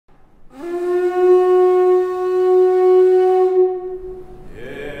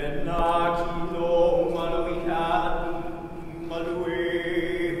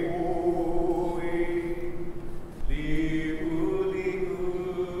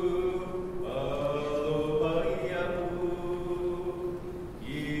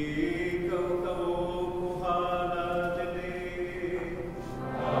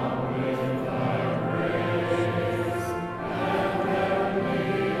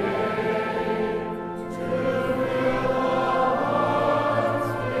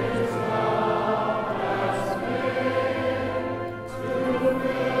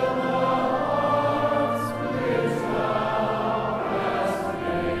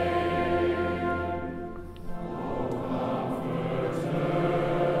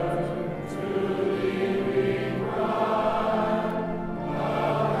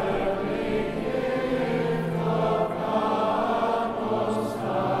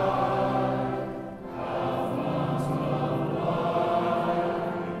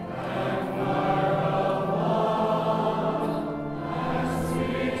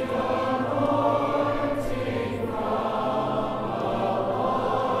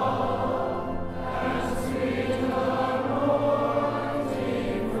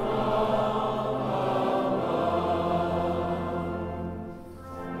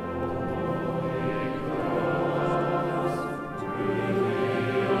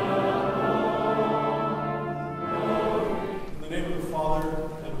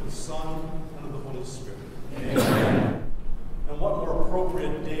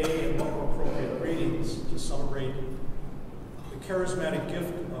charismatic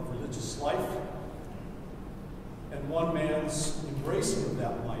gift of religious life, and one man's embracing of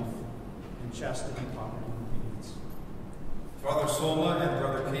that life in chastity, poverty, and obedience. Father Solma and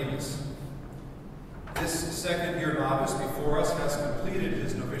Brother Camus, this second-year novice before us has completed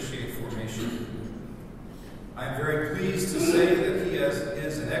his novitiate formation. I am very pleased to say that he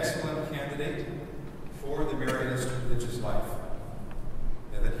is an excellent candidate for the Marianist religious life,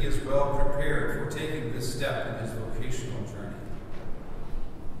 and that he is well prepared for taking this step in his vocational journey.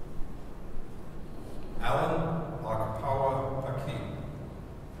 Allen Pacquing,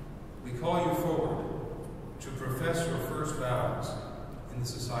 we call you forward to profess your first vows in the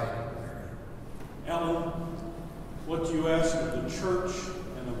Society of Mary. Allen, what do you ask of the Church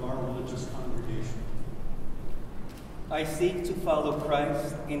and of our religious congregation? I seek to follow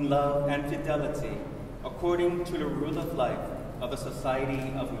Christ in love and fidelity, according to the rule of life of the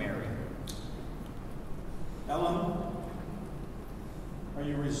Society of Mary. Allen, are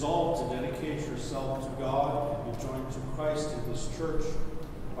you resolved to dedicate yourself to God and be joined to Christ in this church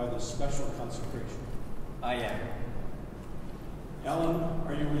by this special consecration? I am. Allen,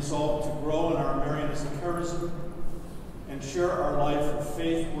 are you resolved to grow in our Marianist charism and share our life of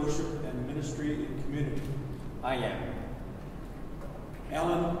faith, worship, and ministry in community? I am.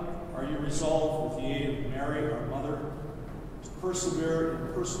 Allen, are you resolved with the aid of Mary, our Mother, to persevere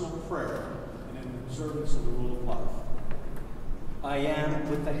in personal prayer and in observance of the rule of life? I am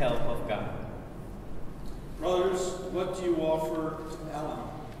with the help of God. Brothers, what do you offer to Allen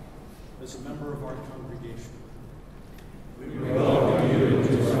as a member of our congregation? We welcome you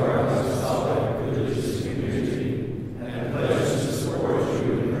into our apostolic religious community and pledge to support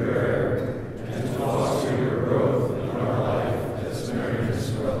you in prayer and to foster your growth in our life as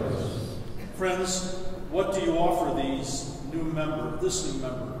Marianist brothers. Friends, what do you offer this new member of the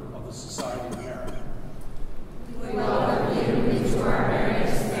Society of Mary? We welcome you into our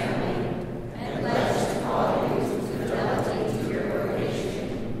Marianist family and pledge to follow you to fidelity to your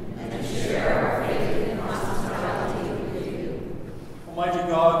vocation and to share our faith and hospitality with you. Almighty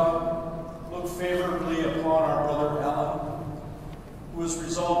God, look favorably upon our brother Allen, who has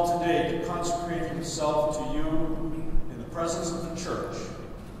resolved today to consecrate himself to you in the presence of the Church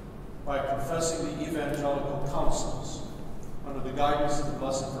by professing the evangelical counsels under the guidance of the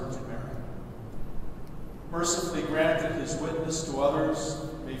Blessed Virgin Mary. Mercifully grant that his witness to others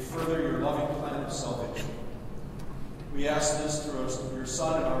may further your loving plan of salvation. We ask this through your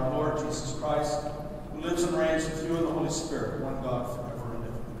Son and our Lord Jesus Christ, who lives and reigns with you in the Holy Spirit, one God, forever and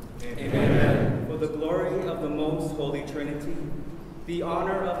ever. Amen. Amen. For the glory of the most holy Trinity, the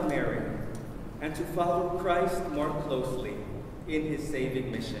honor of Mary, and to follow Christ more closely in his saving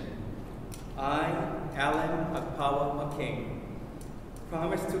mission, I, Allen Pacquing,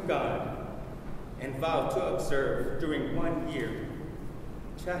 promise to God and vow to observe during 1 year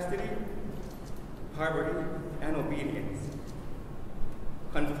chastity, poverty, and obedience,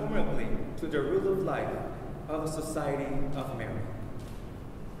 conformably to the rule of life of the Society of Mary.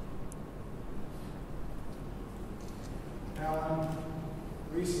 Allen,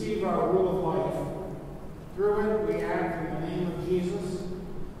 receive our rule of life. Through it, we act in the name of Jesus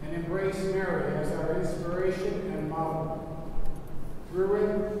and embrace Mary as our inspiration and model. Through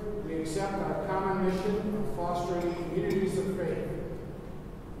it, we accept our common mission of fostering communities of faith.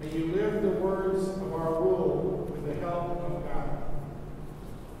 May you live the words of our rule with the help of God.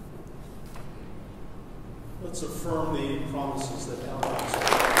 Let's affirm the promises that Allen has.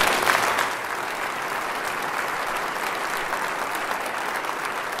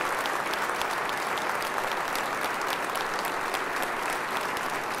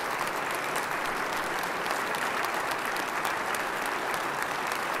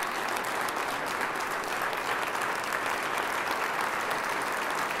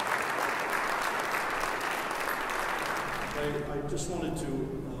 I just wanted to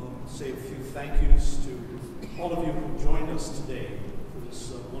say a few thank yous to all of you who joined us today for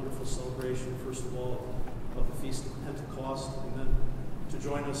this wonderful celebration, first of all, of the Feast of Pentecost, and then to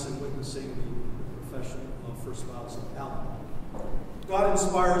join us in witnessing the profession of first vows of Allen. God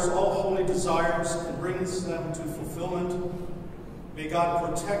inspires all holy desires and brings them to fulfillment. May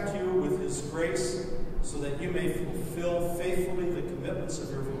God protect you with his grace so that you may fulfill faithfully the commitments of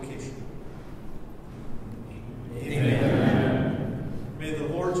your vocation. Amen. May the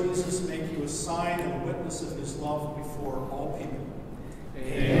Lord Jesus make you a sign and a witness of his love before all people.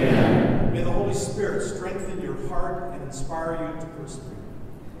 Amen. May the Holy Spirit strengthen your heart and inspire you to persevere.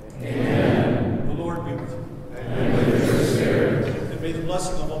 Amen. The Lord be with you. And with your spirit. And may the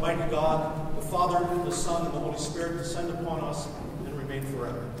blessing of Almighty God, the Father, the Son, and the Holy Spirit descend upon us and remain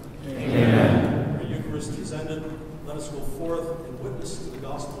forever. Amen. Our Eucharist is ended. let us go forth and witness to the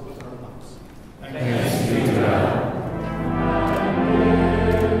gospel with our lives. Thank you.